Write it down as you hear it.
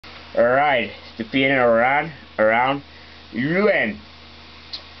Alright, spinning around. Luen.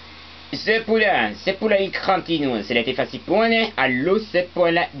 Sepula in continuum, se l'ete facipone, allo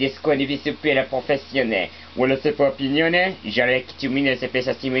sepula desqualificio per la professione. Vuole sepo opinione, jale tumine se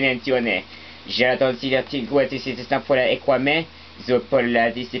pesa simonentione. Jala considerti guati se sta fuera equame, zopola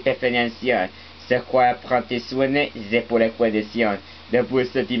di se perfezione. Se qua apprentizione, zepola quadesione. Da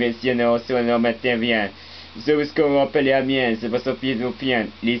questa dimensione o sono materiale. Zousco appelé à mien, c'est pas son pied de pien.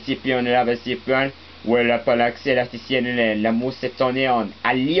 Les sipions la vasipion, ou la palaxé l'artificielle, la mousse est en néon.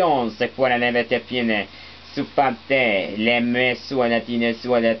 Alliance, c'est quoi la navette pienne. Soupante, les mains soit natine,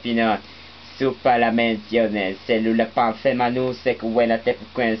 soit la pina. Soupa la mentionne, c'est le lapin fait manou, c'est quoi la tête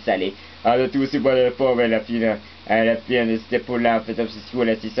pour salé. Alors tout c'est pas le pauvre la pina. La pienne, c'était pour la fête obsession,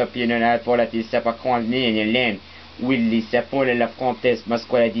 la tissa pienne, la pour la tissa pas croire ni laine. Willy, c'est pour la frontaise,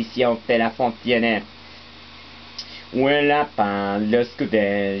 masque la dition, fait la fontaine. Ouais la pan, le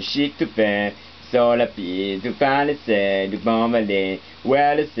scudin, chic tout pain, sur la pied, tout pas le sel, du bon balai,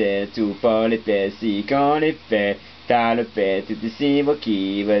 ouais le sel, tout pas les faits, si qu'on les fait, t'as le fait, tout ici,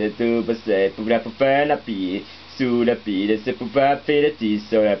 qui va de tout passer, pour faire la pied, sous la pied, c'est pour pas faire le tis,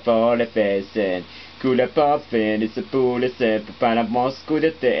 sur la pour les fesses, coule pas fin, et c'est pour le sel, pour pas la mosque de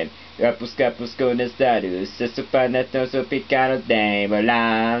tête, pusca de status, c'est sur pas natin, sur picard d'un,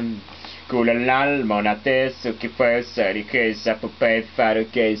 voilà. Culla l'alma una testa che può essere che sa può fare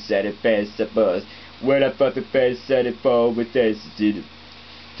che essere pesa boss. Quella fatto pensare poveri testi.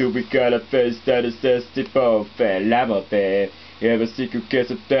 Tu picca la festa di stessi poveri. La morte. E vesti che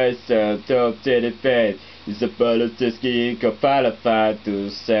su testa top te le fai. Il sapolo teschi che fa la fa tu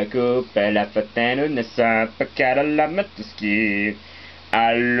sacco per la fatena ne sa perché la mettuschi.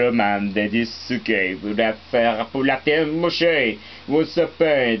 Allemande disse che voulait faire pour la terre mouchée. Vous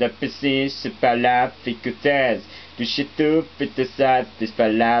sapez, de piscine, c'est pas la ficutesse. Tu ch'es fais ça, c'est pas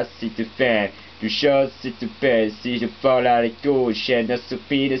là si tu fais. Tu choses si tu fais, si je parle à l'écho, chaîne de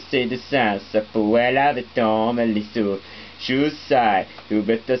soupir de ses dessins, ça pourrait laver ton les sous. Je sais, tu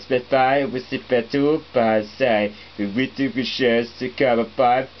bêtes spécial, vous c'est pas tout passer. Tu veux tu que je sais que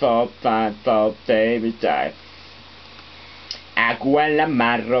pas fort, t'es Agua la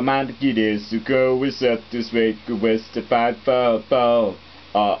mar romantic it is to go with up this way, go west the five po.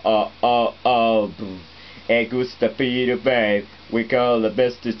 E gusta Peter babe, we call the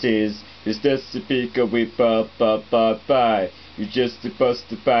best it is. It's just the peak of we pop. You just supposed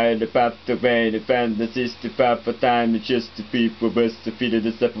to buy the path to rain, the fantasies to pop for time, it's just the people best to feed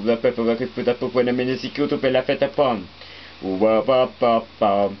the stuff of the pepper, I could put up when a minute to be la fête upon.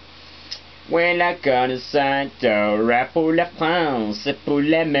 When la connaissance, rap pour la France, pour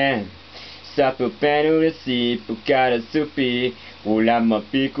les mains. Ça peut peine aussi pour cada soupi. Pour la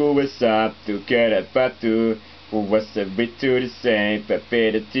mopico with sap, to cada patu. Pour voir ce bitu de saint,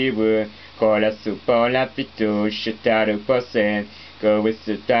 papé de tibu. Quand la soupe en la pito, cheta de poisson. Quand with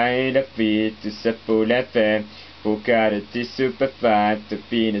ce taille de fit, tout ça pour la femme. Pour cada ti soupe fat, to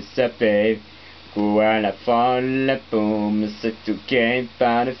pine sapé. Quoi la folle, la paume, c'est tout gain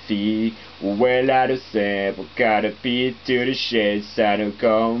par la fille. Où est la douceur pour cada pied to the shade, ça nous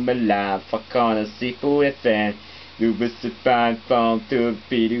comme la facon aussi pour les fins. Nous veux se pas fond, tout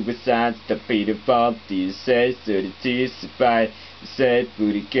pied du beside, the pied de fond, tu sais, sur le tir, c'est pas, c'est pour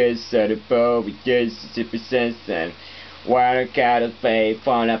les caisses, ça de pauvre, caisses, c'est plus sincère. Water cat of faith,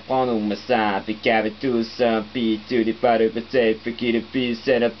 font la prendre au massage, puis qu'avec tout ça, puis tu dis pas de peut-être, puis qu'il est puis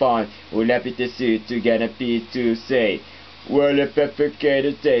c'est le point, ou la pite dessus, tu gagnes puis tu sais. Well, if I forget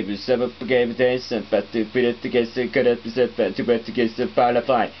the table, some of the game attention, but to put it together, cut up the fan, to put together par la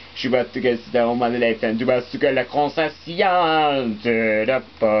fin, je vais together dans mon life, and tu vas together la conscience de la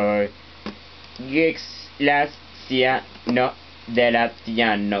peur. Gex la no de la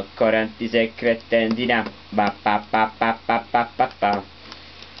piano, coranti secretendina, ba.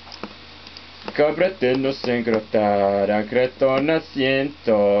 Cobrateno sin grotara, creton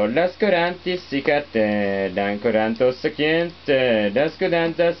asiento, las corantis si cateran, corantos saquiente, las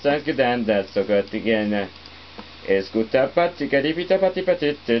codantas, socotigena. Escuta patica di vita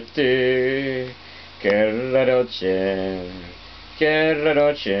patitete, che raroce,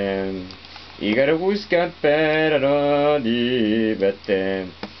 igaro busca per di bete.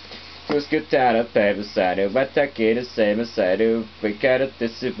 Tu scutare per usare, battacche da sei massario, poi carate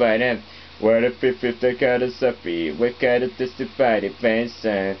si vai. What if the cat is happy? We got it testified it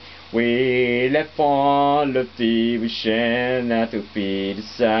fancy. We left all of the vision not to be the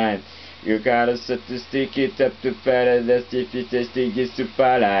sign. You gotta set to stick it up to better the if you test it is to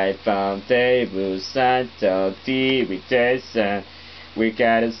life on table sign talk TV test. We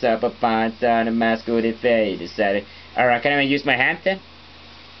gotta stop a pint on a mask with a fade. Decided, alright, can I use my hand then?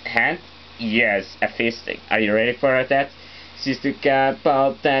 hand? Yes, a fisting. Are you ready for that? Sister got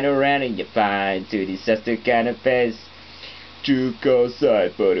popped and around in your fine to the sister kind of face. To go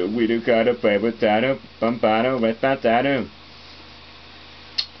side for the widow kind of paper tano, pampano, with pantano.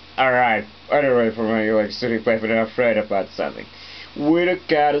 Alright, anyway, for my electricity paper, I'm afraid about something. We don't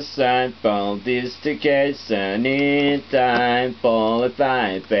got a sign from this the case, and in time for a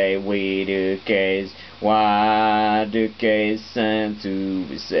fine pay we the case. Why the case and to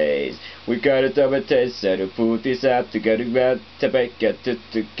be says we got a double test so to put this up together about to back to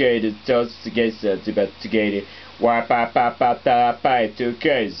get it toast to get to bet to get it. Why pa to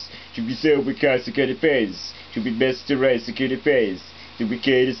case to be so because to get a face to be best to raise to get a face. To be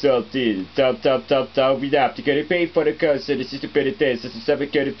catered salted, top, we have to get a pay for the cost, so this is to pay the test, so to stop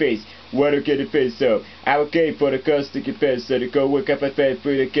get a face, what to get a face, so I will pay for the cost to get paid, so to go work up a pay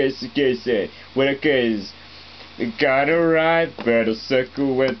for the case, what a case, got a right, better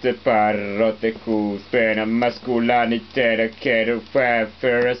circle with the parotical, spena masculinity, the cater fair,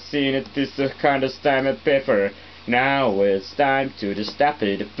 I've seen it, this kind of time and paper, now it's time to stop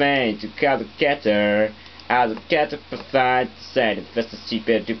it, the pain, to call the getter. I'll get up beside the side and fast as cheap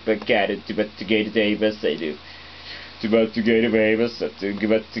and get it to but to get it Davis I do. To but to get it Davis to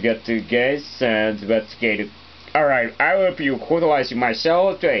give it to get to guys and to but to get it. Alright, I hope you quote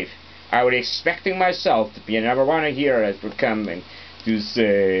myself, Dave. I was expecting myself to be another one here as we're coming to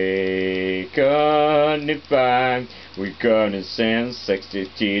say conify. We're gonna send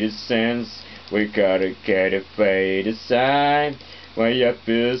 62 cents. We gotta get a fade aside. When you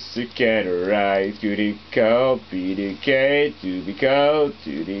push the cat right to the cold, be the K, to be cold,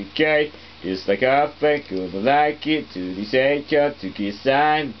 to the K. It's like a fake, would like it, to the second, to kiss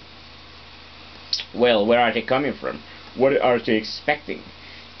sign. Well, where are they coming from? What are they expecting?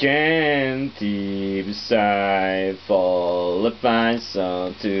 Can't beside fall upon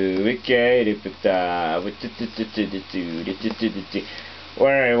some to a K,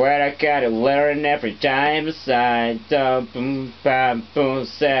 where I gotta learn every time beside boom bam boom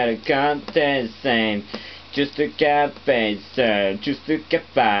set a content same just to get paid just to get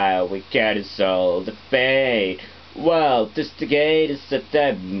by we gotta solve the fate. Well, this the gate is a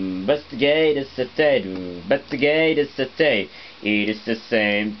day, but the gate is a day, but the gate is a day. It is the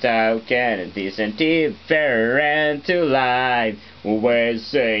same token and decent different to life. We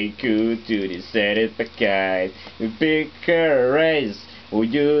say good to the set it back bigger race. We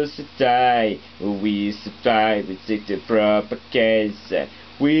use to die, we survive, we take the proper case.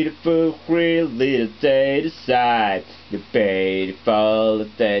 We the full real little day decide. The pay the fall of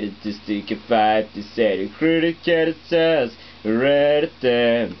that is to stick a 5 to say the critic get it says, read it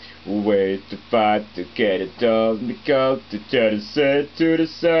them. Wait to fight to get it done, because to turn the set to the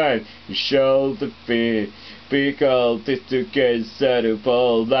side, you show the fear. Because this to get set up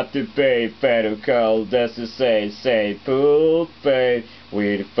all up to pay, better call, that's to say, pull pay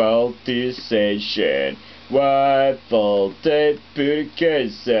with faulty session. Why faulty put a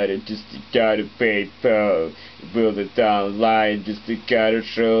case set it just to got a paper. Build it down line just to got a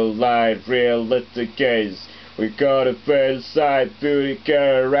show line, realistic case. We got a fair side, beauty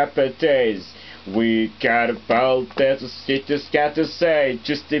care repetitions. We got a fault that's it just got to say,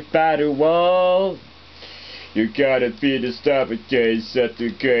 just about the wall. You gotta be the stop it case at the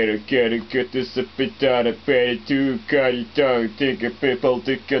gator, get this a bit out of bed to cut it down, think of people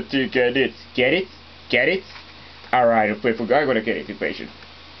to get it. Get it? Get it? Alright, if we forgot, I'm gonna get it, you patient.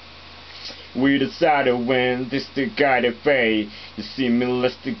 We decided when this the guy to pay. You see me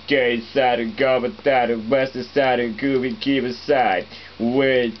list the gay side of God, but that the west side of Gooby keep aside.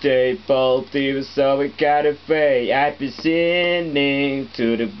 With a both even so we gotta pay. I be sending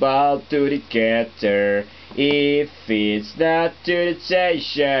to the ball to the getter. If it's not to the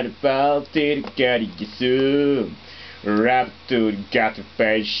station, the ball to the getter, you zoom. Rap to the getter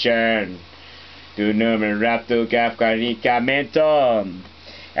patient. To number rap to Afghanicamente.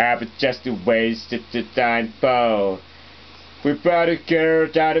 I was just a waste of the time, Paul. We brought a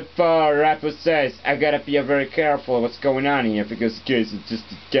girl down the far, rapper says, I gotta be very careful what's going on here, because the case is just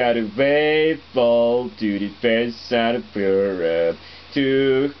got away, fall to the face out of Europe.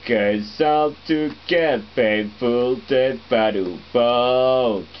 To case all to get painful, dead by the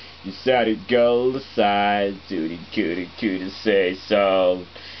ball. You said it go aside, to the cutie say so.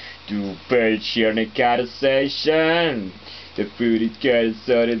 To pay share the conversation. The food is getting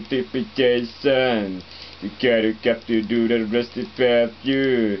so the interpretation. You gotta have to do the rest of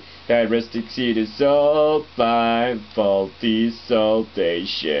you. That rest exceeds all fine faulty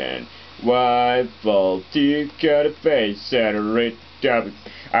saltation. Why faulty gotta face and rate.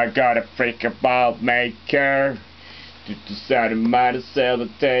 I got a freak about maker. to start might sell the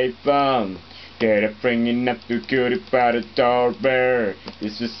tape on. They're bringing up the goodie by the door bear.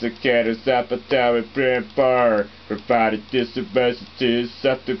 This is a cat's up a tower prepare. Provided diversities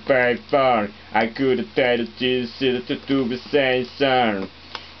of the paper. I could have paid the Jesus to be saying son.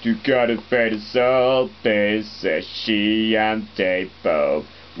 To got a better soul, they say she and table.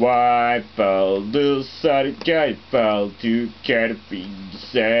 Why fall little side guy fall to get a big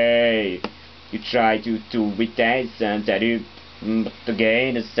say. You try to do with that and that you but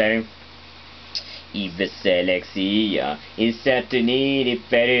again the same. If Alexia is set to need it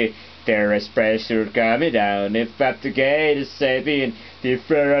better, there is pressure coming down. If up to gate is saving, the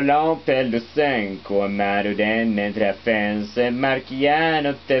fleur along pel de sang, comado den entre fans, e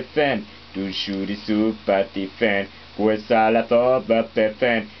marchiano te fan, tu shuri su pati fan, questa la toba pe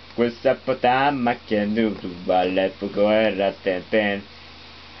fan, questa potama che nu tu vale guerra te fan.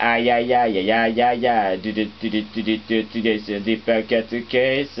 Ay ay ay ay ay ay ay do the packet to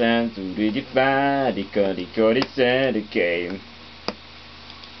case and to redefine the code and the game.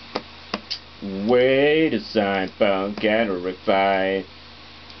 Wait a sign found can refine.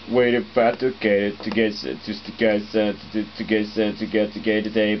 Wait a part to get to get to get the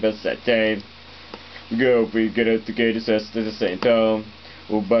table set time. Go we get it to get it at the same time.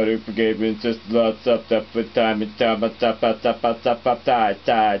 Oh, but if we gave me just lots of with time and time, tight,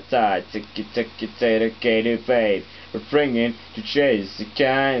 tick, dedicated faith. Refrain to chase the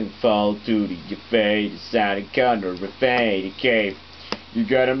kind, fall to the fade, sound and counter, refade, the cave. You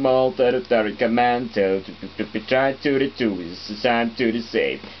got a multi command to try to the two, it's time to the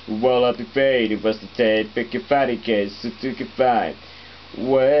safe. Well up the fade, it was the tape, pick your fighting case, so took a fight.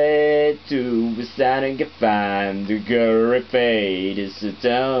 Way to be starting to find the girl fade is a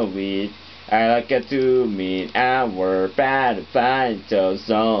tell with I like it to mean our bad find tells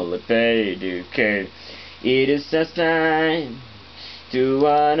all the fade okay. It is a sign to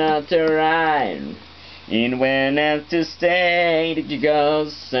another rhyme in when empty state you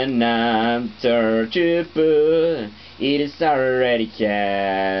goes and I'm turned to put it is already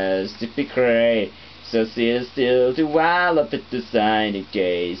cast to be great. So sit still to while up at the sign in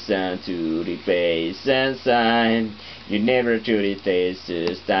case and to the face and sign. You never to the face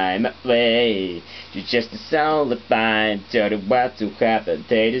this time away. You just sound the fine, tell them what to happen,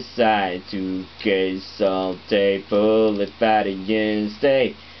 they decide to case all day full of fighting and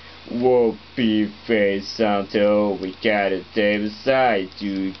stay. Whoopie face until we got a day beside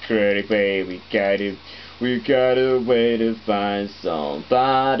you credit baby we got a way to find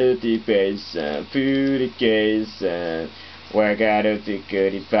somebody to face and put the case and we got a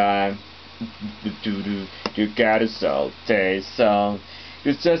ticket five. You got a salty song.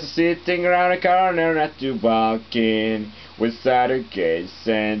 You're just sitting around a corner at you walking without a case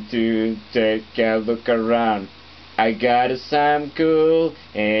and to take a look around. I got a some cool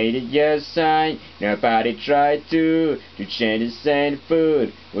 80 years sign. Nobody tried to change the same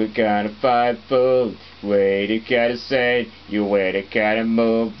food. We got a 5 foot. Way to gotta say, you way to gotta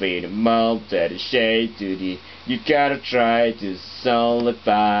move, be the mold, that is shade to the. You gotta try to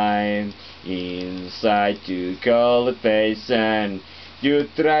solidify inside to call the face and you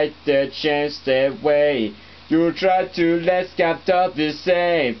try to change the way. You try to let's get up the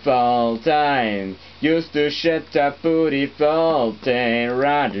same all time. Used to shut up booty fault and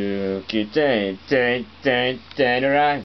run to get right.